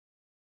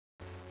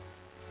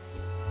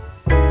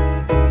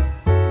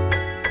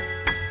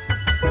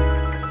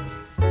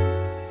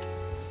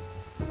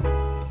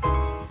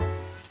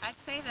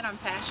I'm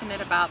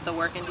passionate about the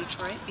work in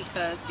Detroit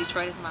because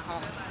Detroit is my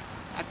home.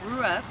 I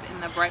grew up in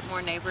the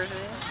Brightmoor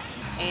neighborhood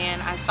and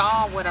I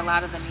saw what a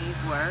lot of the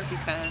needs were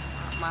because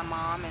my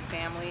mom and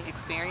family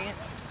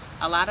experienced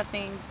a lot of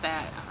things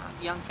that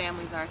young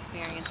families are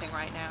experiencing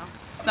right now.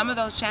 Some of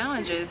those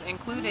challenges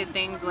included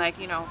things like,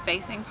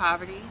 facing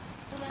poverty,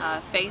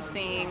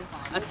 facing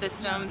a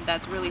system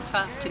that's really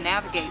tough to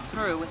navigate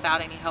through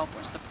without any help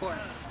or support.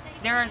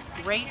 There are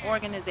great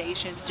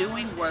organizations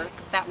doing work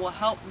that will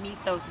help meet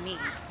those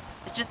needs.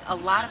 It's just a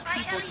lot of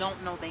people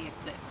don't know they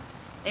exist.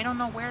 They don't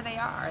know where they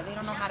are. They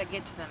don't know how to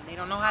get to them. They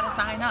don't know how to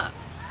sign up.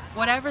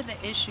 Whatever the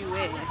issue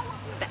is,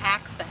 the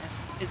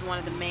access is one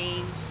of the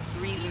main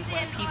reasons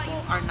why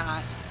people are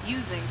not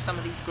using some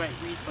of these great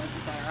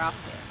resources that are out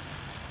there.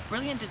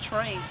 Brilliant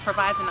Detroit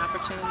provides an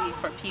opportunity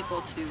for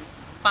people to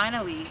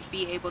finally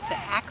be able to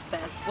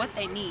access what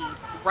they need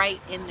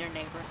right in their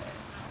neighborhood.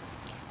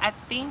 I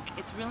think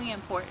it's really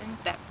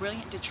important that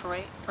Brilliant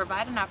Detroit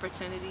provide an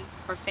opportunity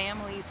for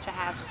families to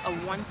have a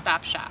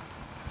one-stop shop,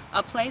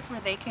 a place where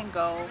they can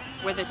go,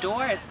 where the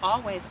door is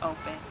always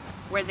open,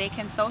 where they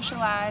can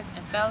socialize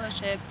and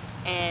fellowship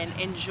and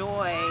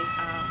enjoy,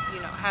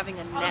 having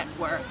a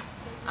network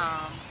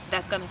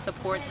that's going to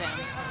support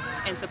them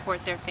and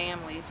support their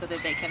families so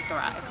that they can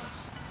thrive.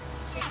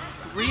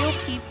 Real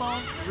people,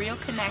 real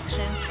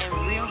connections, and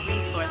real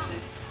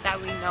resources that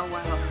we know will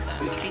help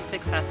them be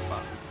successful.